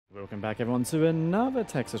Welcome back everyone to another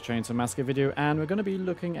Texas Chainsaw Massacre video, and we're going to be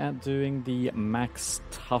looking at doing the Max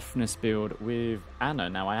Toughness build with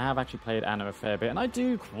Anna. Now I have actually played Anna a fair bit, and I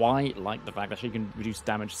do quite like the fact that she can reduce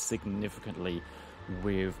damage significantly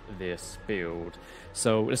with this build.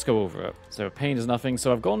 So let's go over it. So pain is nothing.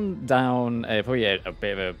 So I've gone down probably a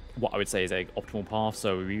bit of what I would say is a optimal path.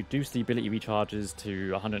 So we reduce the ability recharges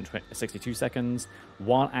to 162 seconds.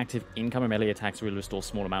 While active, incoming melee attacks will restore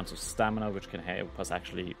small amounts of stamina, which can help us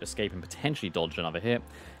actually escape and potentially dodge another hit.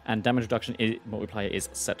 And damage reduction multiplier is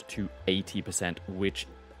set to 80%, which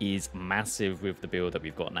is massive with the build that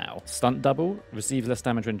we've got now. Stunt double, receives less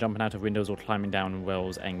damage when jumping out of windows or climbing down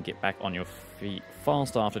wells and get back on your feet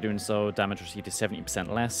faster after doing so. Damage received is 70%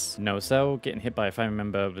 less. No cell, getting hit by a family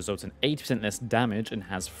member results in 80% less damage and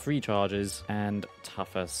has 3 charges and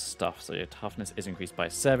tougher stuff. So your toughness is increased by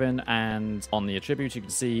 7, and on the attributes you can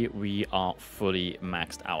see we are fully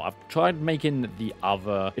maxed out. I've tried making the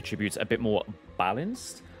other attributes a bit more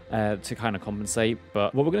balanced to kind of compensate,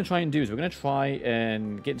 but what we're going to try and do is we're going to try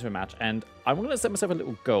and get into a match, and I'm going to set myself a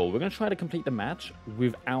little goal. We're going to try to complete the match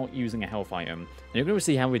without using a health item, and you're going to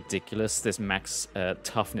see how ridiculous this max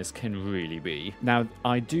toughness can really be. Now,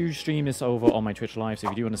 I do stream this over on my Twitch live, so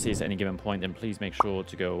if you do want to see this at any given point, then please make sure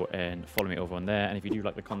to go and follow me over on there, and if you do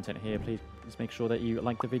like the content here, please make sure that you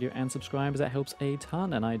like the video and subscribe, as that helps a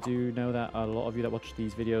ton, and I do know that a lot of you that watch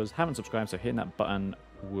these videos haven't subscribed, so hitting that button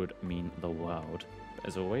would mean the world.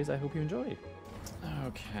 As always, I hope you enjoy.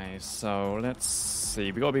 Okay, so let's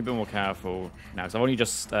see. We gotta be a bit more careful now, because I've only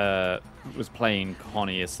just was playing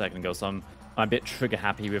Connie a second ago, so I'm a bit trigger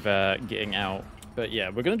happy with getting out. But yeah,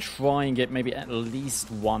 we're gonna try and get maybe at least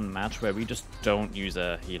one match where we just don't use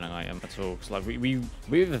a healing item at all. Because like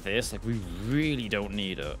with this, like we really don't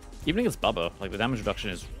need it. Even against Bubba, like the damage reduction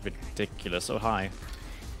is ridiculous, so high.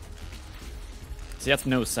 See, that's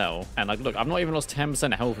no cell, and like, look, I've not even lost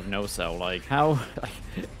 10% health with no cell. Like, how? Like,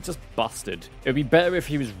 just busted. It would be better if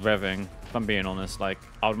he was revving, if I'm being honest. Like,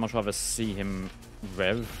 I would much rather see him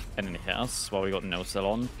rev and then hit us while we got no cell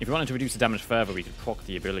on. If we wanted to reduce the damage further, we could proc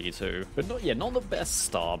the ability too. But not the best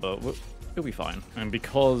star, but it'll be fine. And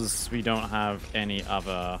because we don't have any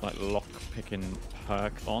other like lock picking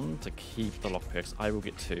perk on to keep the lock picks, I will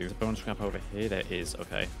get 2. There's a bone scrap over here. There is.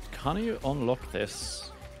 Okay. Can you unlock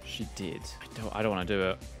this? She did. I don't want to do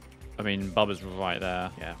it. I mean, Bubba's right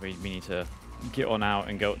there. Yeah, we need to get on out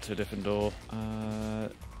and go to a different door.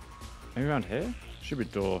 Maybe around here? Should be a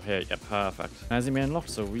door here. Yeah, perfect. Has he been unlocked,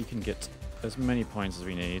 so we can get as many points as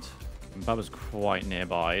we need. And Bubba's quite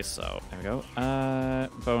nearby, so there we go.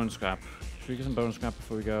 Bone scrap. Should we get some bone scrap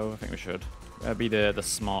before we go? I think we should. That'd be the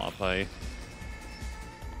smarter play.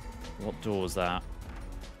 What door was that?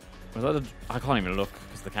 Was that I can't even look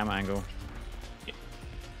because of the camera angle.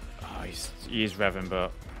 He is revving,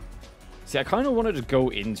 but see, I kind of wanted to go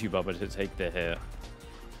into Bubba to take the hit.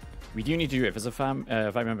 We do need to do it. If there's a family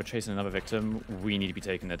member chasing another victim, we need to be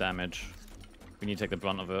taking the damage. We need to take the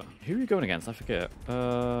brunt of it. Who are we going against? I forget.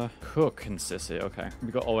 Cook and Sissy. Okay.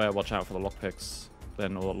 We got watch out for the lockpicks,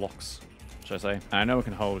 then, or locks, should I say. And I know we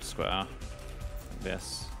can hold square like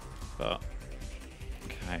this, but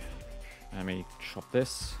okay. Let me chop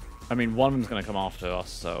this. I mean, one of them's going to come after us,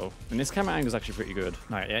 so... And this camera angle is actually pretty good.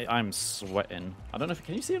 Right, I'm sweating. I don't know if...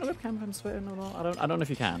 Can you see on the webcam if I'm sweating or not? I don't know if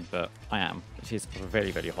you can, but I am. It is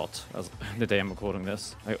very, very hot as the day I'm recording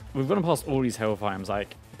this. Like, we've gone past all these health items.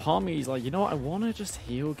 Like, part of me is like, you know what? I want to just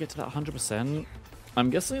heal, get to that 100%. I'm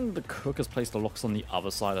guessing the cook has placed the locks on the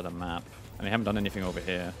other side of the map, and they haven't done anything over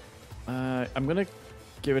here. I'm going to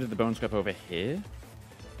get rid of the bone scrap over here.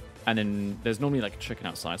 And then there's normally like chicken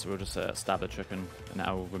outside, so we'll just stab the chicken, and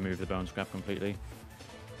that'll remove the bone scrap completely.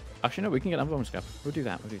 Actually, no, we can get another bone scrap. We'll do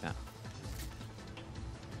that.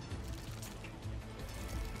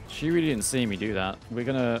 She really didn't see me do that. We're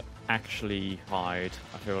gonna actually hide,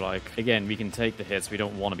 I feel like. Again, we can take the hits. We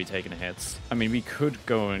don't want to be taking the hits. I mean, we could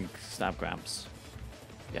go and stab Gramps.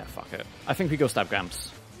 Yeah, fuck it. I think we go stab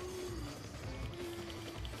Gramps.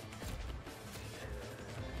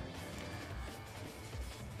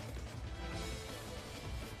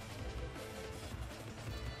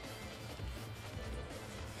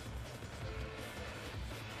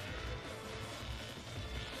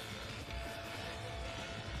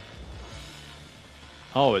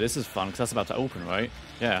 Oh, this is fun, because that's about to open, right?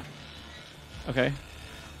 Yeah. Okay.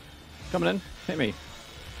 Coming in. Hit me.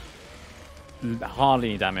 Hardly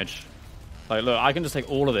any damage. Like, look, I can just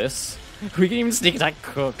take all of this. We can even sneak attack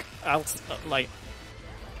Cook. Like...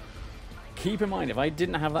 Keep in mind, if I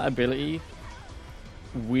didn't have that ability,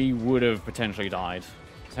 we would have potentially died.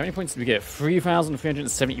 So how many points did we get?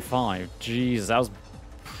 3,375. Jeez, that was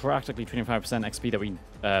practically 25% XP that we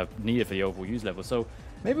needed for the overall use level. So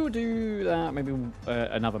Maybe we'll do that, maybe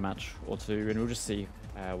another match or two, and we'll just see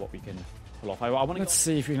what we can pull off. I want to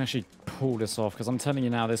see if we can actually pull this off, because I'm telling you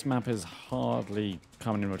now, this map is hardly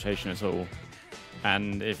coming in rotation at all.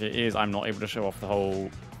 And if it is, I'm not able to show off the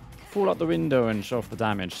whole fall out the window and show off the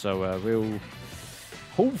damage, so we'll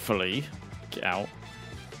hopefully get out.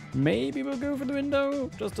 Maybe we'll go for the window,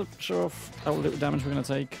 just to show off how little damage we're going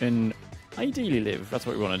to take, and ideally live. That's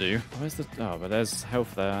what we want to do. Where's the... Oh, but there's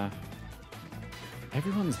health there.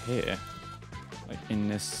 Everyone's here, like in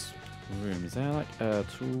this room. Is there like a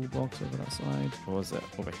toolbox over that side, or is it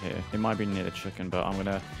over here? It might be near the chicken, but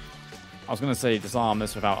I was gonna say disarm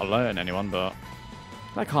this without alerting anyone, but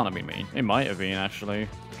that can't have been me. It might have been, actually.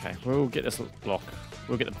 Okay, we'll get this lock.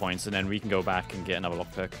 We'll get the points, and then we can go back and get another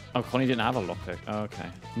lockpick. Oh, Connie didn't have a lockpick. Okay.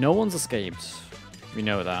 No one's escaped. We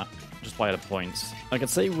know that, just by the points. I could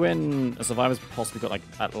say when a survivor's possibly got like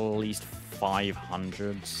at least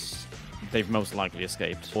 500s, they've most likely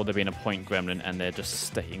escaped, or they've been a point gremlin and they're just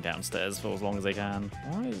staying downstairs for as long as they can.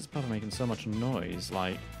 Why is this puppet making so much noise?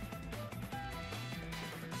 Like,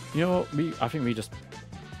 you know what? I think we just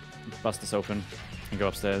bust this open and go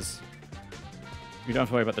upstairs. We don't have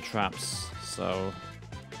to worry about the traps, so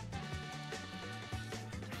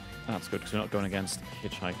that's good because we're not going against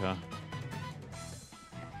Hitchhiker.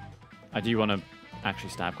 I do want to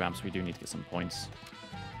actually stab grab, so we do need to get some points.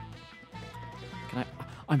 Can I?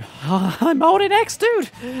 I'm holding X, dude!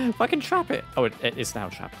 If I can trap it. Oh, it's now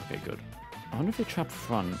trapped. Okay, good. I wonder if they trap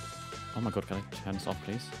front. Oh my god, can I turn this off,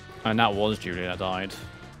 please? And that was Julie that died.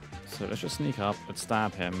 So let's just sneak up and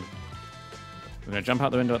stab him. We're going to jump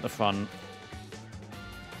out the window at the front.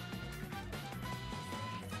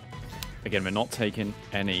 Again, we're not taking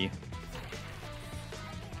any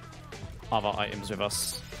other items with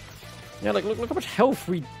us. Yeah, like, look how much health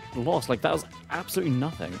we lost. Like, that was absolutely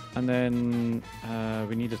nothing. And then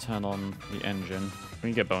we need to turn on the engine. We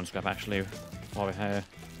can get bone scrap, actually, while we're here.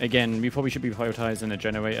 Again, we probably should be prioritizing a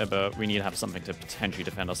generator, but we need to have something to potentially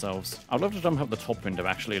defend ourselves. I'd love to jump out the top window,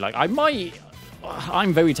 actually. Like,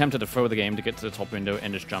 I'm very tempted to throw the game to get to the top window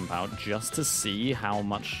and just jump out, just to see how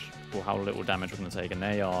much or how little damage we're going to take. And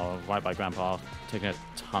they are right by Grandpa, taking a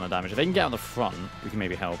ton of damage. If they can get out the front, we can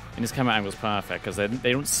maybe help. And this camera angle is perfect, because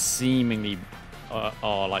they don't seemingly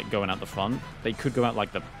are like going out the front. They could go out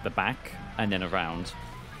like the back and then around.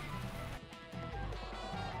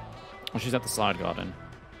 Oh, she's at the side garden.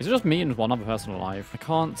 Is it just me and one other person alive? I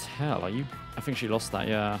can't tell. Are you? I think she lost that,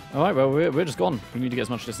 yeah. Alright, well, we're just gone. We need to get as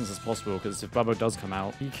much distance as possible, because if Bubbo does come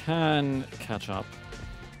out, he can catch up.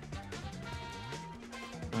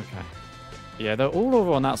 Okay. Yeah, they're all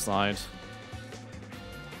over on that side.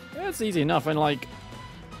 Yeah, it's easy enough, and like...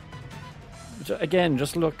 Again,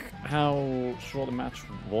 just look how short the match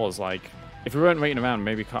was. Like, if we weren't waiting around,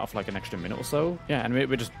 maybe cut off like an extra minute or so. Yeah, and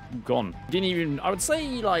we're just gone. Didn't even... I would say,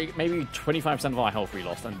 like, maybe 25% of our health we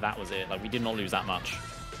lost, and that was it. Like, we did not lose that much.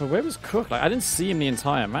 But where was Cook? Like, I didn't see him the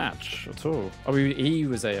entire match at all. Oh, he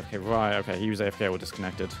was AFK. Right, okay, he was AFK or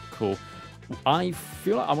disconnected. Cool. I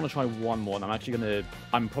feel like I want to try one more, and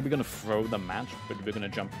I'm probably gonna throw the match, but we're gonna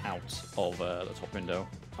jump out of the top window.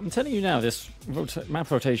 I'm telling you now, this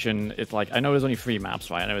map rotation, it's like, I know there's only 3 maps,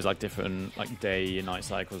 right? I know there's like different like day and night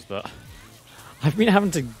cycles, but I've been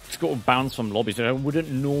having to sort of bounce from lobbies that I wouldn't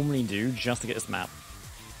normally do just to get this map.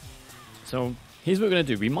 So here's what we're gonna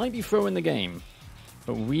do. We might be throwing the game,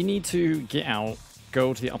 but we need to get out,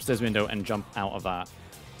 go to the upstairs window, and jump out of that.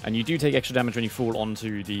 And you do take extra damage when you fall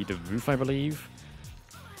onto the roof, I believe.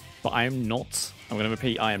 But I'm going to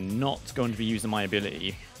repeat, I am not going to be using my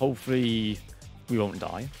ability. Hopefully, we won't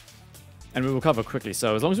die. And we'll recover quickly.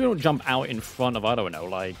 So as long as we don't jump out in front of, I don't know,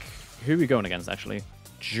 like, who are we going against, actually?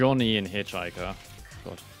 Johnny and Hitchhiker.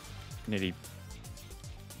 God, nearly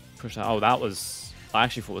pushed out. Oh, that was, I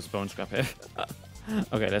actually thought it was Bone Scrap here.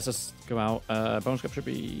 Okay, let's just go out. Bone Scrap should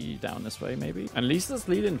be down this way, maybe. And at least this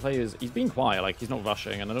lead-in player he's been quiet, like, he's not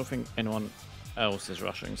rushing, and I don't think anyone else is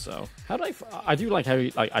rushing, so... How did I do like how,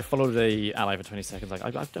 like, I followed the ally for 20 seconds, like,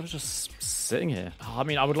 I was just sitting here. Oh, I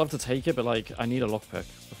mean, I would love to take it, but, like, I need a lockpick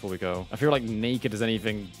before we go. I feel like naked as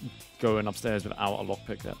anything going upstairs without a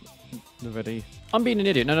lockpick yet already. I'm being an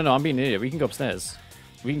idiot. No, I'm being an idiot. We can go upstairs.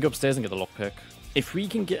 We can go upstairs and get the lockpick. If we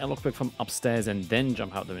can get a lockpick from upstairs and then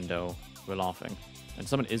jump out the window, we're laughing. And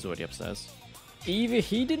someone is already upstairs. Either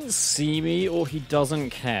he didn't see me or he doesn't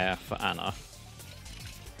care for Anna.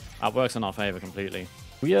 That works in our favor completely.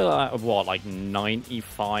 We are at, what, like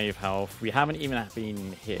 95 health. We haven't even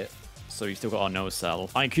been hit, so we still got our no cell.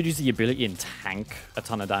 I could use the ability and tank a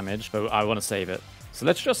ton of damage, but I want to save it. So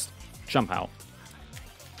let's just jump out.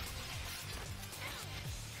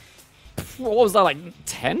 What was that, like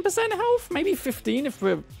 10% health? Maybe 15 if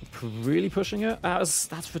we're really pushing it?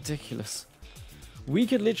 That's ridiculous. We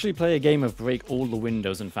could literally play a game of break all the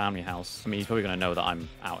windows in Family House. I mean, he's probably going to know that I'm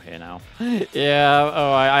out here now. Yeah,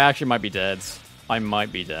 oh, I actually might be dead. I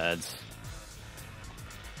might be dead.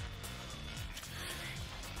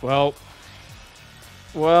 Well,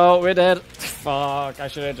 we're dead. Fuck, I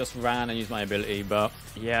should have just ran and used my ability, but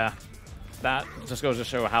yeah. That just goes to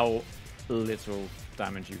show how little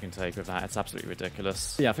damage you can take with that. It's absolutely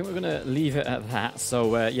ridiculous. Yeah, I think we're going to leave it at that.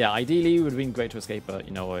 So, yeah, ideally it would have been great to escape, but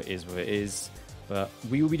you know, it is what it is. But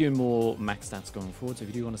we will be doing more max stats going forward, so if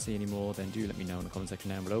you do want to see any more, then do let me know in the comment section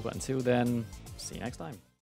down below. But until then, see you next time.